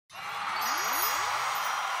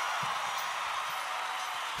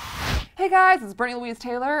Hey guys, it's Brittani Louise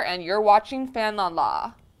Taylor, and you're watching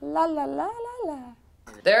Fanlala. La la la la la.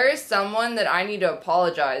 There is someone that I need to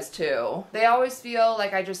apologize to. They always feel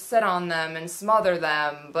like I just sit on them and smother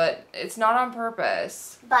them, but it's not on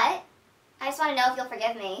purpose. But I just want to know if you'll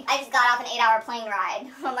forgive me. I just got off an 8-hour plane ride.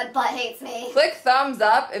 My butt hates me. Click thumbs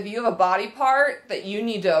up if you have a body part that you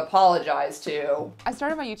need to apologize to. I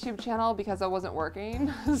started my YouTube channel because I wasn't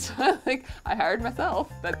working, so I hired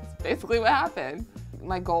myself. That's basically what happened.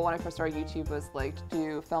 My goal when I first started YouTube was to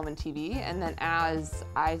do film and TV, and then as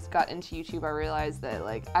I got into YouTube I realized that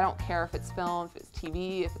I don't care if it's film, if it's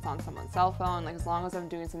TV, if it's on someone's cell phone, as long as I'm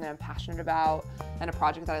doing something I'm passionate about and a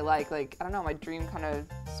project that I like, I don't know, my dream kind of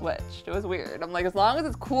switched. It was weird. I'm as long as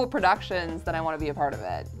it's cool productions, then I want to be a part of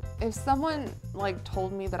it. If someone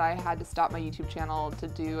told me that I had to stop my YouTube channel to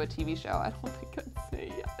do a TV show, I don't think I'd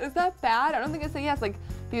say yes. Is that bad? I don't think I'd say yes.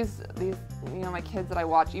 These my kids that I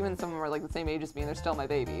watch, even some of them are the same age as me and they're still my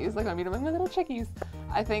babies. I mean, my little chickies.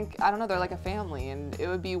 I don't know, they're like a family, and it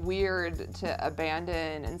would be weird to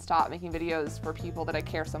abandon and stop making videos for people that I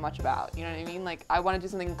care so much about. You know what I mean? I want to do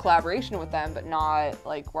something in collaboration with them, but not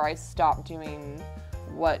where I stop doing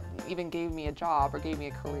what even gave me a job or gave me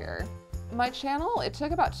a career. My channel, it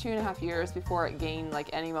took about 2.5 years before it gained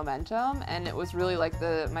any momentum, and it was really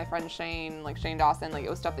my friend Shane, Shane Dawson, it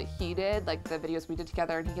was stuff that he did, the videos we did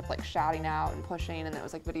together, and he kept shouting out and pushing, and it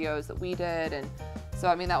was videos that we did, and so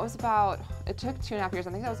I mean that was it took 2.5 years.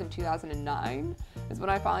 I think that was in 2009 is when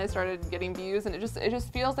I finally started getting views, and it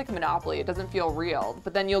just feels like a monopoly. It doesn't feel real.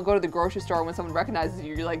 But then you'll go to the grocery store when someone recognizes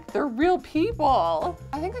you, you're like, they're real people.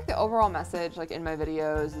 I think the overall message in my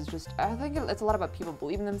videos is just, I think it's a lot about people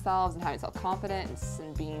believing themselves and having self-confidence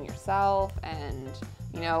and being yourself, and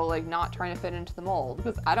not trying to fit into the mold,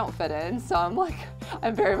 because I don't fit in. So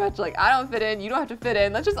I'm very much I don't fit in, you don't have to fit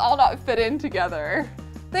in, let's just all not fit in together.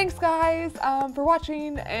 Thanks guys for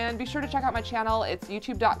watching, and be sure to check out my channel. It's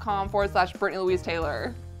youtube.com/Brittani Louise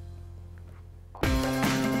Taylor.